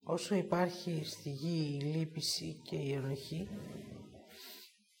Όσο υπάρχει στη γη η λύπηση και η ενοχή,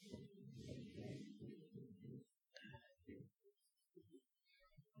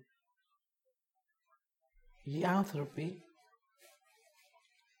 οι άνθρωποι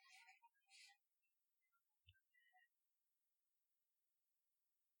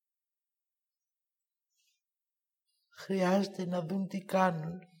χρειάζεται να δουν τι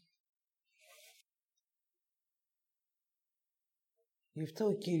κάνουν. Γι' αυτό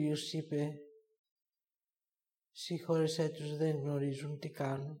ο Κύριος είπε, συγχώρεσέ τους, δεν γνωρίζουν τι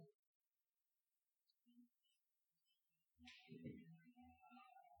κάνουν.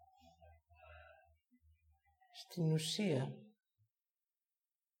 Στην ουσία,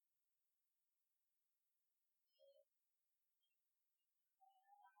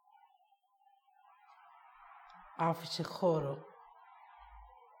 άφησε χώρο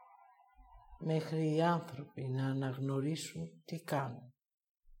μέχρι οι άνθρωποι να αναγνωρίσουν τι κάνουν.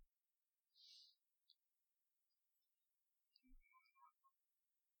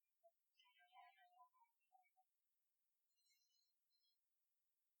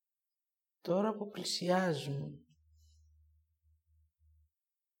 Τώρα που πλησιάζουν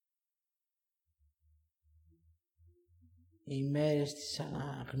οι μέρες της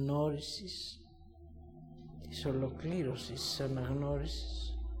αναγνώρισης, της ολοκλήρωσης της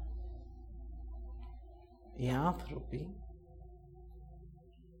αναγνώρισης, οι άνθρωποι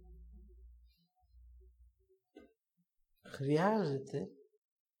χρειάζεται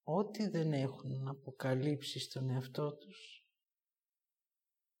ό,τι δεν έχουν αποκαλύψει στον εαυτό τους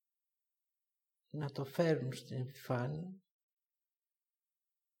να το φέρουν στην επιφάνεια,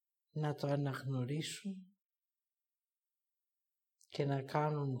 να το αναγνωρίσουν και να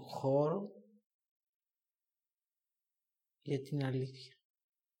κάνουν χώρο για την αλήθεια.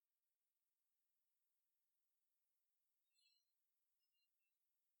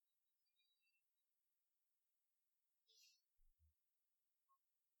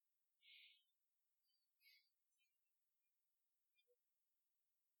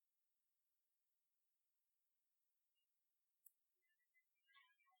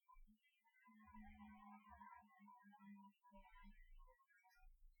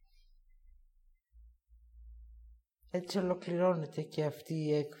 Έτσι ολοκληρώνεται και αυτή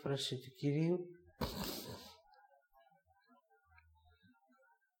η έκφραση του Κυρίου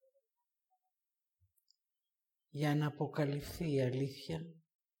για να αποκαλυφθεί η αλήθεια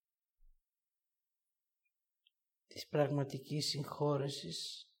της πραγματικής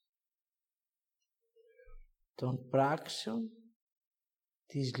συγχώρεσης των πράξεων,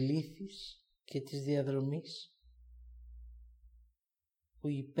 της λύθης και της διαδρομής που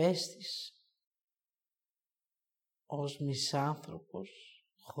υπέστης ως μισάνθρωπος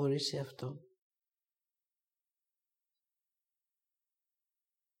χωρίς εαυτό.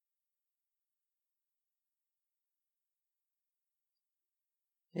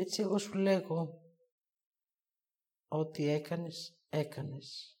 Έτσι εγώ σου λέγω, ό,τι έκανες,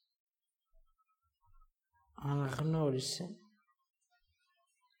 έκανες. Αναγνώρισε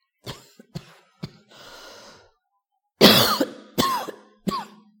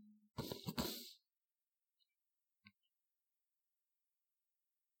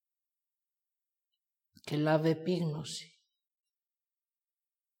και λάβε επίγνωση.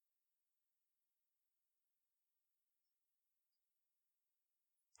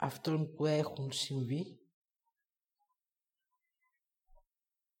 Αυτών που έχουν συμβεί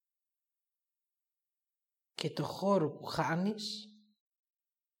και το χώρο που χάνεις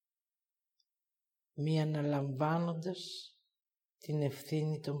μη αναλαμβάνοντας την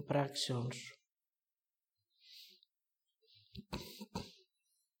ευθύνη των πράξεών σου.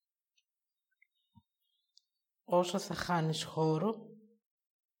 Όσο θα χάνεις χώρο,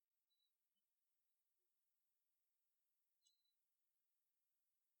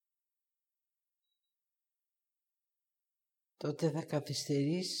 τότε θα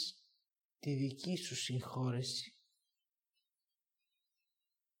καθυστερείς τη δική σου συγχώρεση.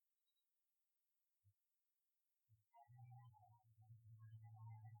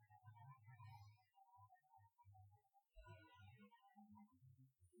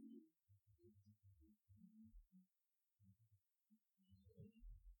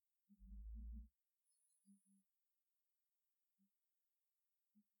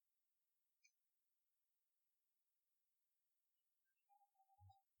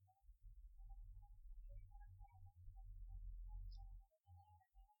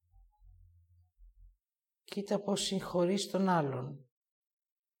 Κοίτα πώς συγχωρείς τον άλλον.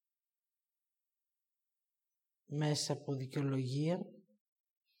 Μέσα από δικαιολογία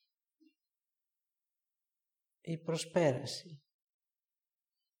ή προσπέραση.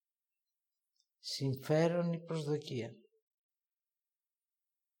 συμφέρον ή προσδοκία.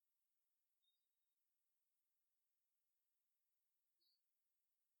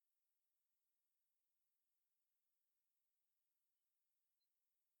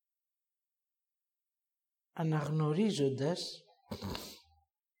 Αναγνωρίζοντας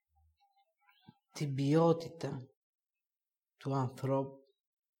την ποιότητα του ανθρώπου,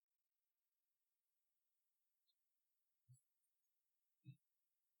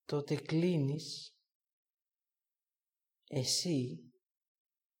 τότε κλείνεις εσύ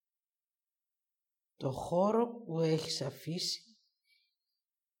το χώρο που έχεις αφήσει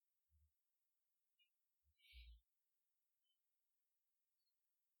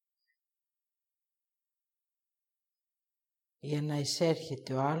για να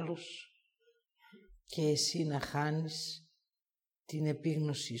εισέρχεται ο άλλος και εσύ να χάνεις την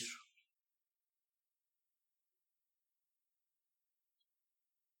επίγνωσή σου.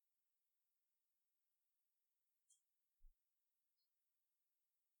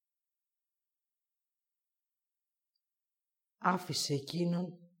 Άφησε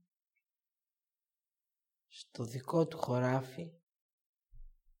εκείνον στο δικό του χωράφι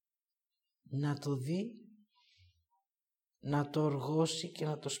να το δει, να το οργώσει και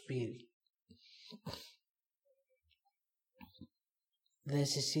να το σπείρει.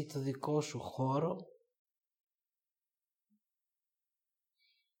 Δες εσύ το δικό σου χώρο,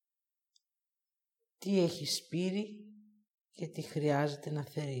 τι έχει σπείρει και τι χρειάζεται να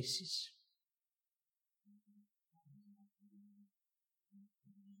θερίσεις.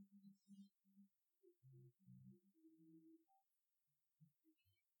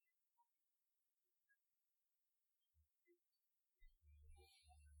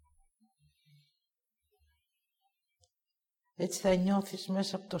 Έτσι θα νιώθεις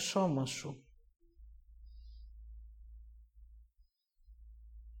μέσα από το σώμα σου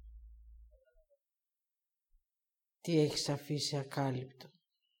τι έχεις αφήσει ακάλυπτο.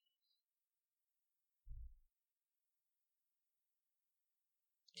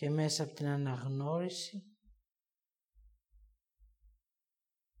 Και μέσα από την αναγνώριση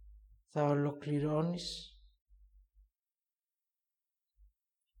θα ολοκληρώνεις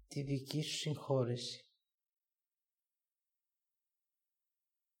τη δική σου συγχώρεση.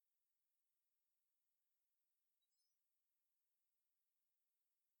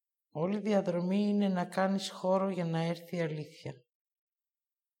 Όλη η διαδρομή είναι να κάνεις χώρο για να έρθει η αλήθεια.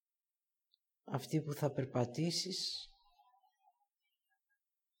 Αυτή που θα περπατήσεις,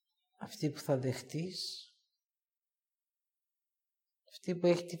 αυτή που θα δεχτείς, αυτή που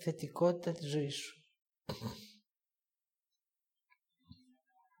έχει τη θετικότητα της ζωής σου.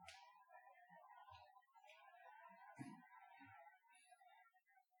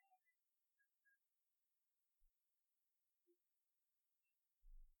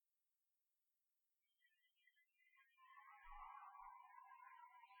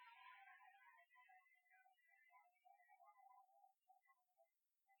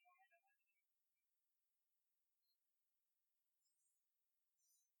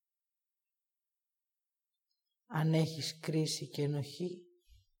 Αν έχεις κρίση και ενοχή,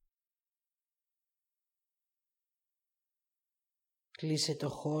 κλείσε το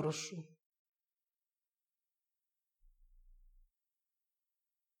χώρο σου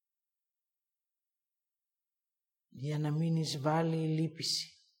για να μην εισβάλλει η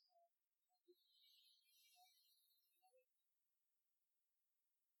λύπηση.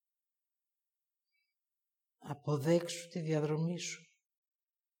 Αποδέξου τη διαδρομή σου.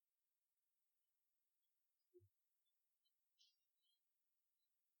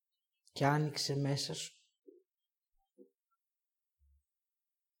 Και άνοιξε μέσα σου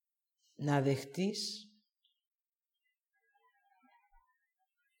να δεχτείς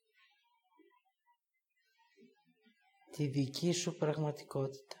τη δική σου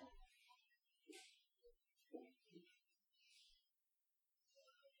πραγματικότητα.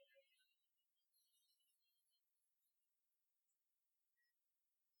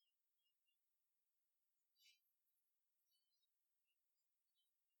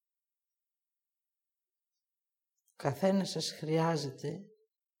 Καθένας σας χρειάζεται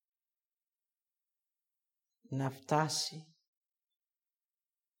να φτάσει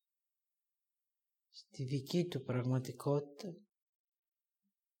στη δική του πραγματικότητα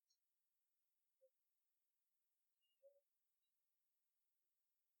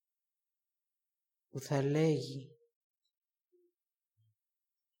που θα λέγει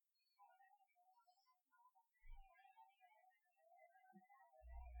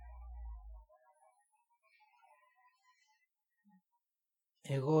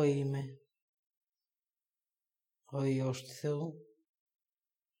εγώ είμαι ο Υιός του Θεού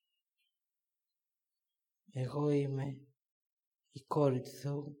Εγώ είμαι η κόρη του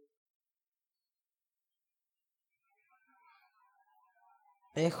Θεού.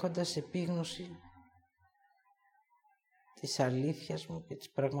 Έχοντας επίγνωση της αλήθειας μου και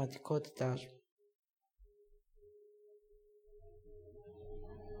της πραγματικότητάς μου.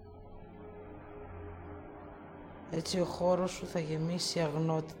 Έτσι ο χώρος σου θα γεμίσει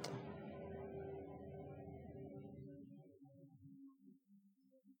αγνότητα.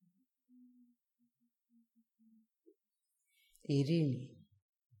 Ειρήνη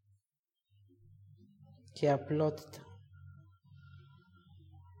και απλότητα.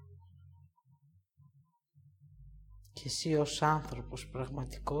 Και εσύ ως άνθρωπος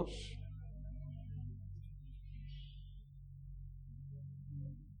πραγματικός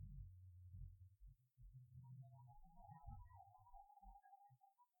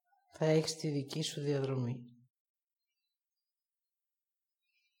θα έχεις τη δική σου διαδρομή.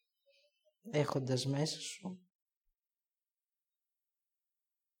 Έχοντας μέσα σου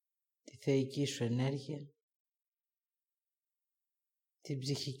τη θεϊκή σου ενέργεια, την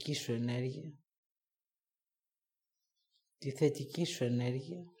ψυχική σου ενέργεια, τη θετική σου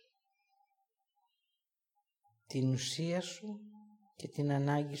ενέργεια, την ουσία σου και την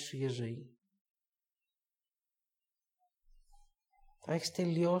ανάγκη σου για ζωή. Θα έχεις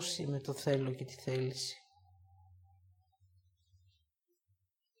τελειώσει με το θέλω και τη θέληση.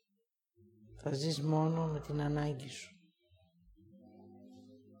 Θα ζεις μόνο με την ανάγκη σου.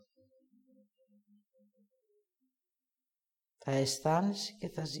 Θα αισθάνεσαι και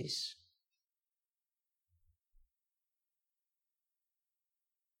θα ζεις.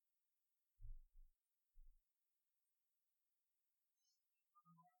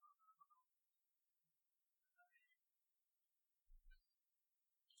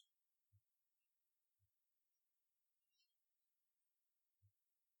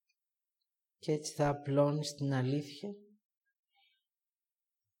 Και έτσι θα απλώνεις την αλήθεια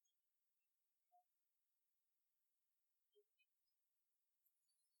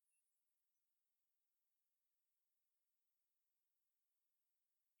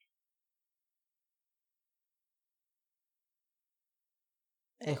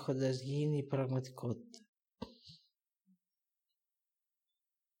έχοντας γίνει η πραγματικότητα.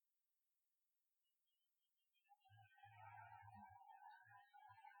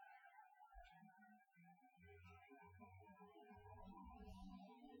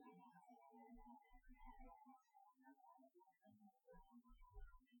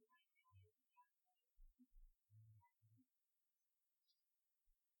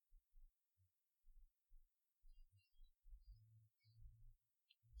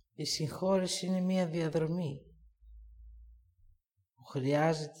 Η συγχώρεση είναι μία διαδρομή που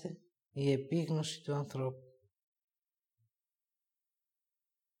χρειάζεται η επίγνωση του ανθρώπου.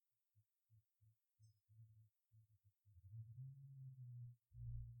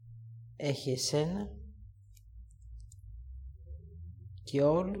 Έχει εσένα και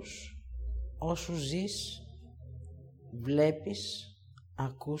όλους όσους ζεις, βλέπεις,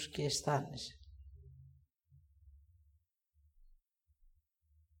 ακούς και αισθάνεσαι.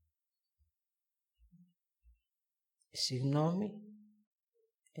 Η συγγνώμη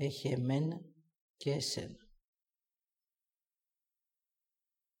έχει εμένα και εσένα.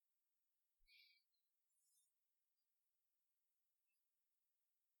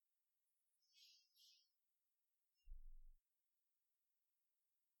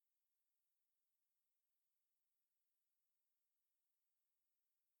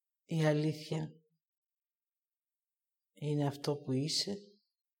 Η αλήθεια είναι αυτό που είσαι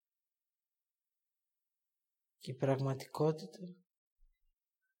και η πραγματικότητα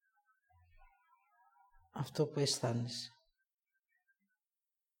αυτό που αισθάνεσαι.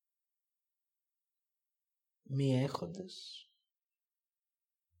 Μη έχοντας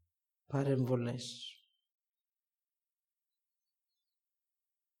παρεμβολές.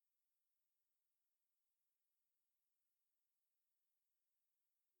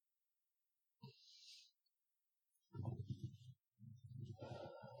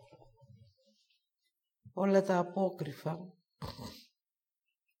 Όλα τα απόκρυφα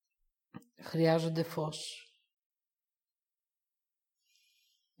χρειάζονται φως.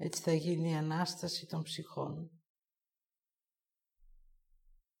 Έτσι θα γίνει η Ανάσταση των ψυχών.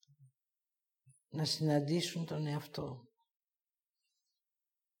 Να συναντήσουν τον εαυτό.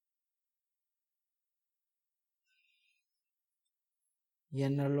 Για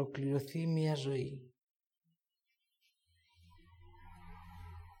να ολοκληρωθεί μια ζωή.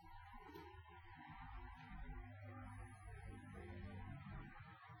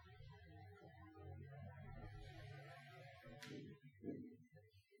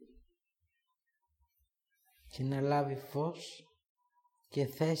 και να λάβει φως και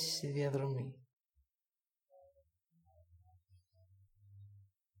θέση στη διαδρομή.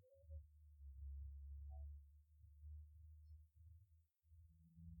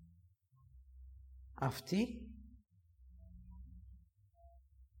 Αυτή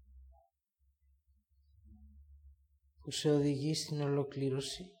που σε οδηγεί στην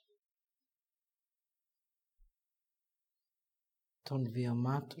ολοκλήρωση των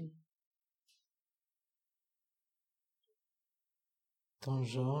βιωμάτων, των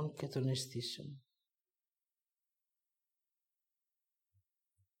ζωών και των αισθήσεων.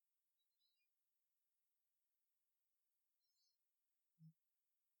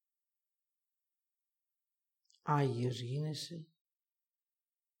 Άγιος γίνεσαι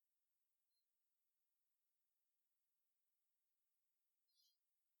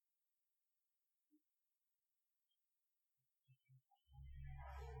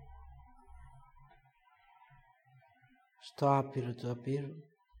στο άπειρο του απείρου,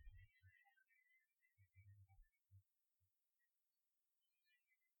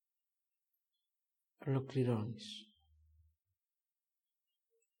 ολοκληρώνεις.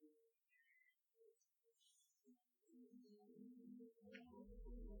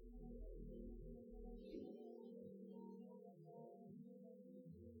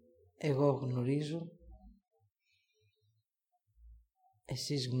 Εγώ γνωρίζω,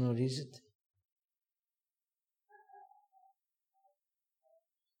 εσείς γνωρίζετε,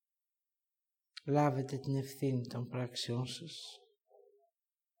 λάβετε την ευθύνη των πράξεών σας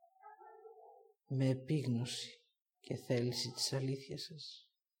με επίγνωση και θέληση της αλήθειας σας.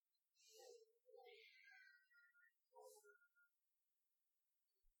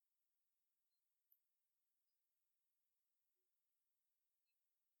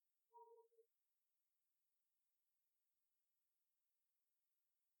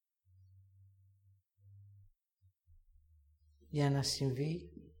 Για να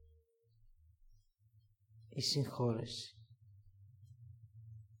συμβεί η συγχώρεση.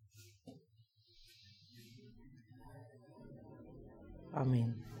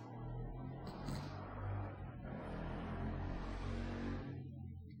 Αμήν.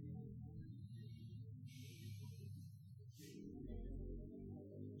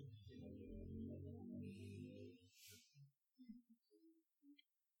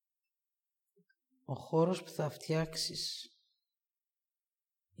 Ο χώρος που θα φτιάξεις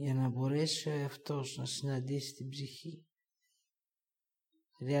για να μπορέσει ο εαυτός να συναντήσει την ψυχή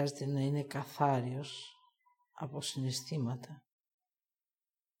χρειάζεται να είναι καθάριος από συναισθήματα.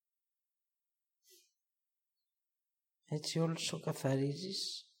 Έτσι όλος ο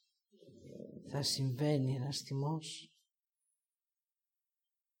καθαρίζεις, θα συμβαίνει ένας θυμός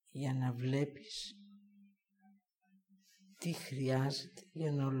για να βλέπεις τι χρειάζεται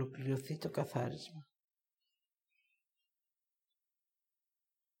για να ολοκληρωθεί το καθάρισμα.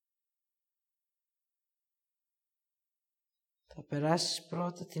 Θα περάσεις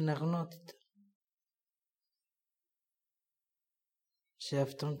πρώτα την αγνότητα σε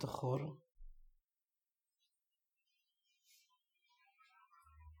αυτόν τον χώρο.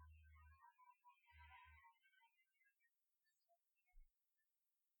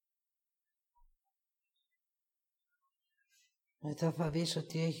 Μετά θα δεις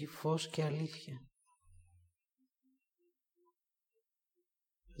ότι έχει φως και αλήθεια.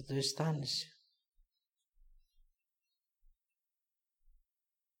 Θα το αισθάνεσαι.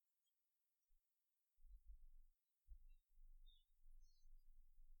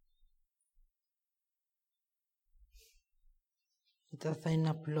 Μετά θα είναι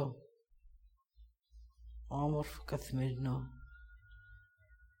απλό, όμορφο, καθημερινό.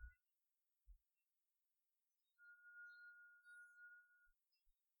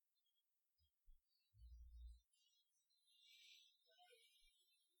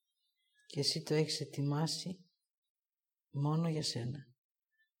 Και εσύ το έχεις ετοιμάσει μόνο για σένα.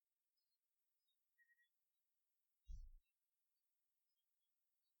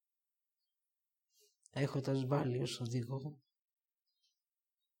 Έχοντας βάλει ως οδηγό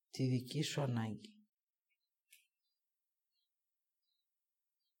τη δική σου ανάγκη.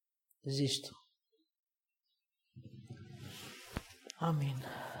 Ζήστο. Αμήν.